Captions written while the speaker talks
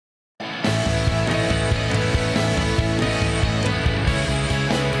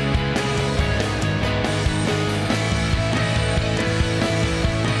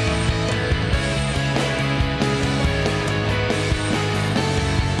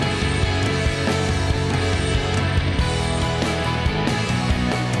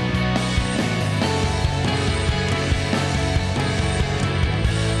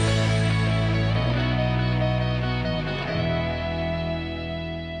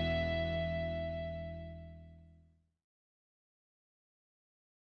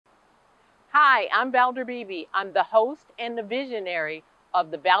Hi, I'm Valder Beebe. I'm the host and the visionary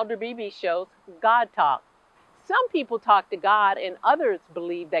of the Valder Beebe Show's God Talk. Some people talk to God and others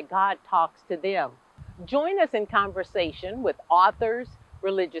believe that God talks to them. Join us in conversation with authors,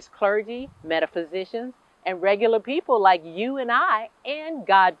 religious clergy, metaphysicians, and regular people like you and I and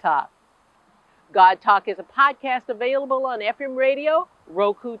God Talk. God Talk is a podcast available on FM radio,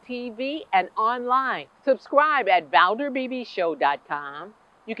 Roku TV, and online. Subscribe at ValderBeebeShow.com.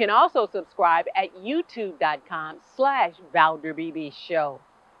 You can also subscribe at YouTube.com/ValderBeebeShow.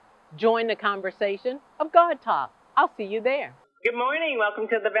 Join the conversation of God Talk. I'll see you there. Good morning. Welcome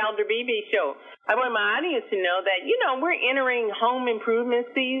to the Valder Beebe Show. I want my audience to know that, we're entering home improvement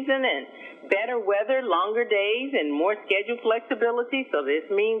season and better weather, longer days, and more schedule flexibility. So this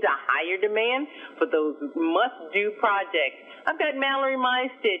means a higher demand for those must-do projects. I've got Mallory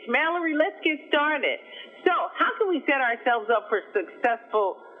MYSTITCH. Mallory, let's get started. So how can we set ourselves up for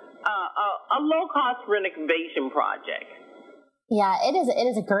successful, a low-cost renovation project? Yeah, it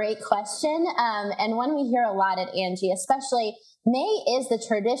is a great question, and one we hear a lot at Angie, especially May is the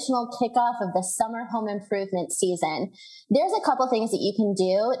traditional kickoff of the summer home improvement season. There's a couple things that you can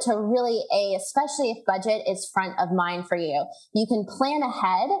do to really, especially if budget is front of mind for you. You can plan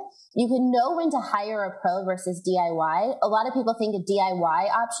ahead. You can know when to hire a pro versus DIY. A lot of people think a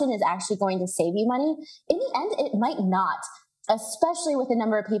DIY option is actually going to save you money. In the end, it might not, especially with the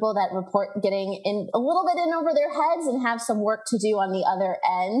number of people that report getting in a little bit in over their heads and have some work to do on the other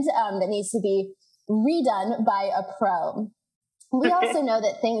end that needs to be redone by a pro. We also know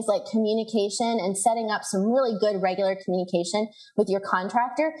that things like communication and setting up some really good regular communication with your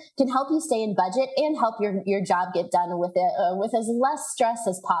contractor can help you stay in budget and help your job get done with as less stress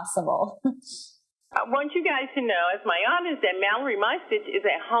as possible. I want you guys to know, as my audience, that Mallory MYSTITCH is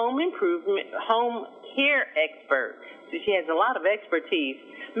a home care expert. So she has a lot of expertise.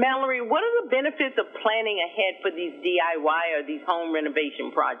 Mallory, what are the benefits of planning ahead for these DIY or these home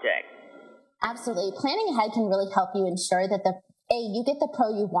renovation projects? Absolutely. Planning ahead can really help you ensure that you get the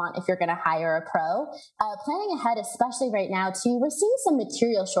pro you want if you're going to hire a pro. Planning ahead, especially right now, too, we're seeing some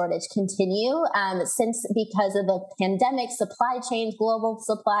material shortage continue because of the pandemic, supply chains, global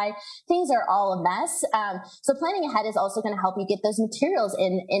supply, things are all a mess. So planning ahead is also going to help you get those materials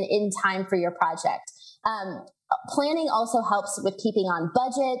in time for your project. Planning also helps with keeping on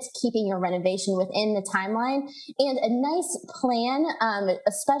budget, keeping your renovation within the timeline, and a nice plan,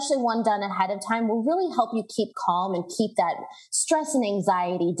 especially one done ahead of time, will really help you keep calm and keep that stress and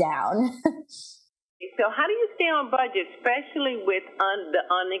anxiety down. So how do you stay on budget, especially with the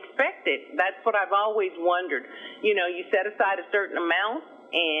unexpected? That's what I've always wondered. You set aside a certain amount,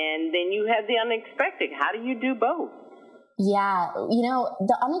 and then you have the unexpected. How do you do both? Yeah,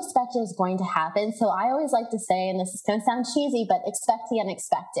 the unexpected is going to happen. So I always like to say, and this is going to sound cheesy, but expect the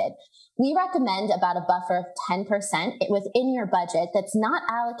unexpected. We recommend about a buffer of 10% within your budget that's not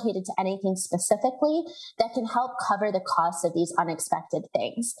allocated to anything specifically that can help cover the cost of these unexpected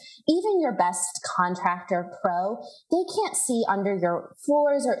things. Even your best contractor pro, they can't see under your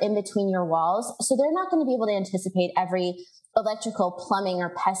floors or in between your walls. So they're not going to be able to anticipate every electrical, plumbing, or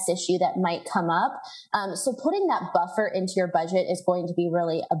pest issue that might come up. So putting that buffer into your budget is going to be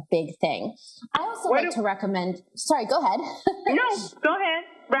really a big thing. I also like to recommend, sorry, go ahead. No, go ahead.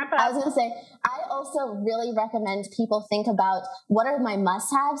 Wrap up. I was going to say, I also really recommend people think about what are my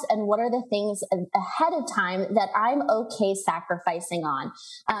must-haves and what are the things ahead of time that I'm okay sacrificing on.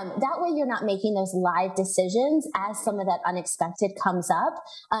 That way you're not making those live decisions as some of that unexpected comes up.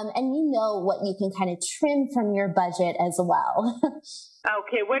 And you know what you can kind of trim from your budget as well.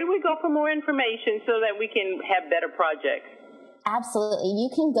 Okay, where do we go for more information so that we can have better projects? Absolutely. You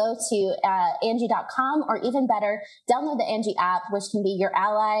can go to Angie.com, or even better, download the Angie app, which can be your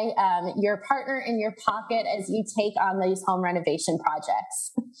ally, your partner in your pocket as you take on these home renovation projects.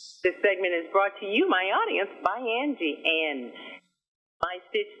 This segment is brought to you, my audience, by Angie. And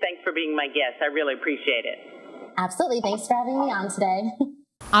MYSTITCH, thanks for being my guest. I really appreciate it. Absolutely. Thanks for having me on today.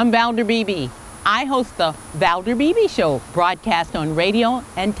 I'm Valder Beebe. I host the Valder Beebe Show, broadcast on radio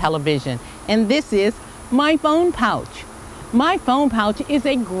and television. And this is My Phone Pouch. My phone pouch is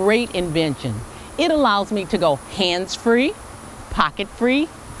a great invention. It allows me to go hands-free, pocket-free,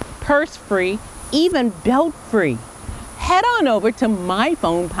 purse-free, even belt-free. Head on over to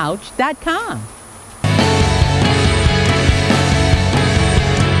myphonepouch.com.